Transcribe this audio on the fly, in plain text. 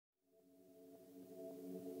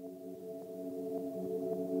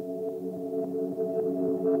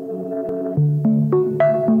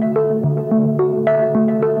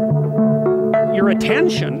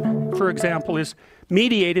attention, for example, is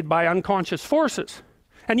mediated by unconscious forces.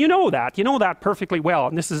 And you know that perfectly well.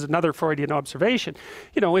 And this is another Freudian observation.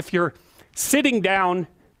 You know, if you're sitting down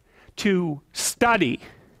to study,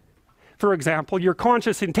 for example, your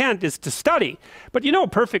conscious intent is to study, but you know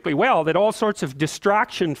perfectly well that all sorts of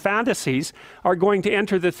distraction fantasies are going to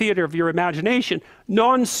enter the theater of your imagination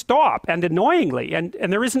non-stop and annoyingly, and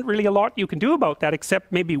there isn't really a lot you can do about that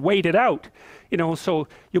except maybe wait it out, you know. So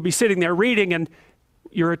you'll be sitting there reading and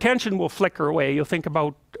your attention will flicker away. You'll think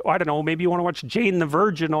about, I don't know, maybe you want to watch Jane the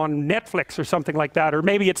Virgin on Netflix or something like that, or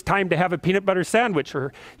maybe it's time to have a peanut butter sandwich,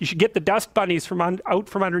 or you should get the dust bunnies out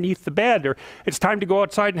from underneath the bed, or it's time to go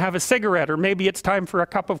outside and have a cigarette, or maybe it's time for a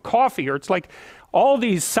cup of coffee. Or it's like all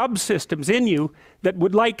these subsystems in you that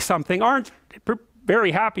would like something aren't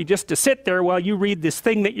very happy just to sit there while you read this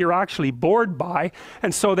thing that you're actually bored by,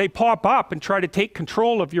 and so they pop up and try to take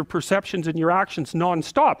control of your perceptions and your actions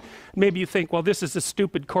non-stop. Maybe you think, well, this is a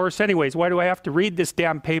stupid course anyways, why do I have to read this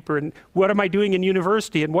damn paper, and what am I doing in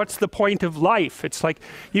university, and what's the point of life? It's like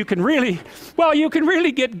you can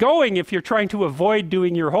really get going if you're trying to avoid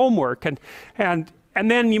doing your homework, and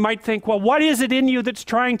then you might think, well, what is it in you that's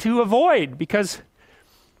trying to avoid? Because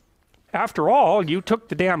after all, you took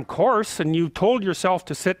the damn course and you told yourself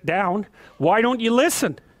to sit down. Why don't you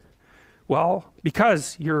listen? Well,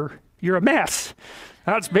 because you're a mess.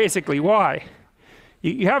 That's basically why.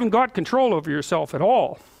 You haven't got control over yourself at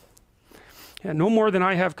all. And no more than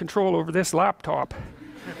I have control over this laptop.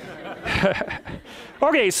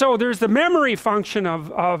 Okay, so there's the memory function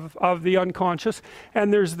of the unconscious,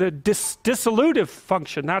 and there's the dissolutive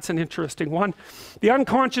function. That's an interesting one. The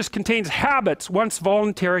unconscious contains habits, once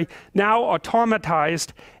voluntary, now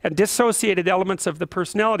automatized, and dissociated elements of the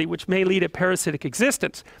personality, which may lead a parasitic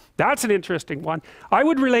existence. That's an interesting one. I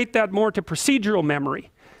would relate that more to procedural memory.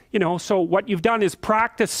 You know, so what you've done is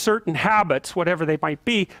practice certain habits, whatever they might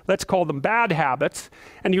be. Let's call them bad habits,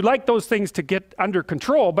 and you like those things to get under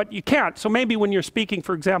control, but you can't. So maybe when you're speaking,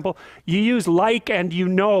 for example, you use like and you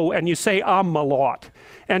know, and you say a lot,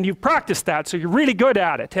 and you've practiced that, so you're really good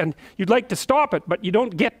at it, and you'd like to stop it, but you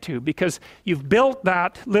don't get to, because you've built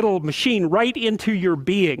that little machine right into your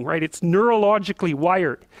being, right? It's neurologically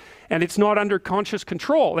wired, and it's not under conscious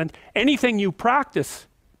control, and anything you practice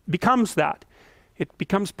becomes that. It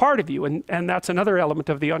becomes part of you, and that's another element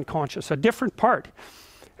of the unconscious, a different part.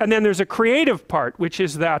 And then there's a creative part, which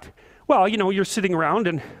is that, well, you know, you're sitting around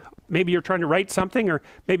and maybe you're trying to write something, or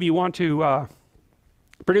maybe you want to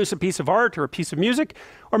produce a piece of art or a piece of music,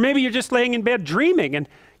 or maybe you're just laying in bed dreaming and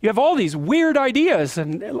you have all these weird ideas,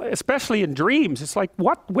 and especially in dreams, it's like,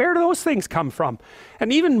 where do those things come from?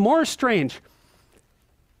 And even more strange,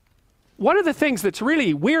 one of the things that's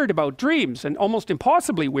really weird about dreams, and almost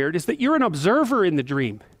impossibly weird, is that you're an observer in the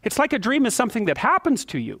dream. It's like a dream is something that happens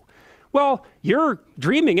to you. Well, you're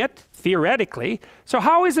dreaming it, theoretically, so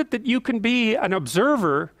how is it that you can be an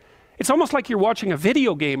observer? It's almost like you're watching a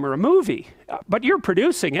video game or a movie, but you're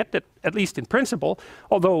producing it, at least in principle,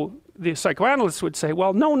 although the psychoanalysts would say,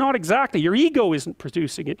 well, no, not exactly. Your ego isn't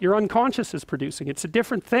producing it, your unconscious is producing it. It's a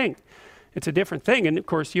different thing. It's a different thing, and of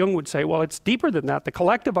course Jung would say, well, it's deeper than that. The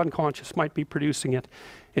collective unconscious might be producing it.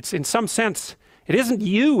 It's, in some sense, it isn't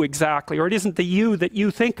you exactly, or it isn't the you that you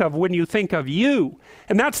think of when you think of you.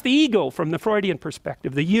 And that's the ego from the Freudian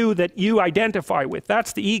perspective, the you that you identify with.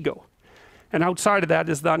 That's the ego. And outside of that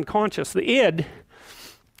is the unconscious. The id,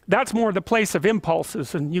 that's more the place of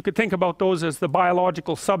impulses, and you could think about those as the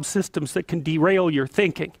biological subsystems that can derail your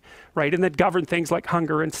thinking, right? And that govern things like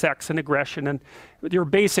hunger and sex and aggression and your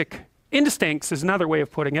basic instincts is another way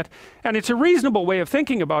of putting it. And it's a reasonable way of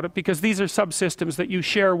thinking about it, because these are subsystems that you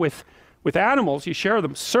share with animals. You share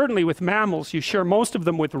them certainly with mammals, you share most of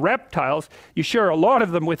them with reptiles, you share a lot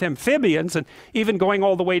of them with amphibians, and even going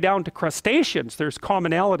all the way down to crustaceans there's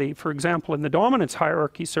commonality, for example, in the dominance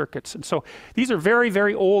hierarchy circuits. And so these are very,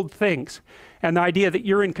 very old things, and the idea that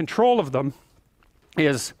you're in control of them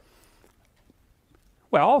is,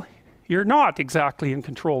 well, you're not exactly in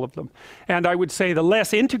control of them. And I would say the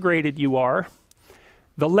less integrated you are,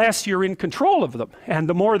 the less you're in control of them, and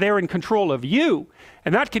the more they're in control of you.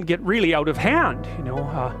 And that can get really out of hand, you know.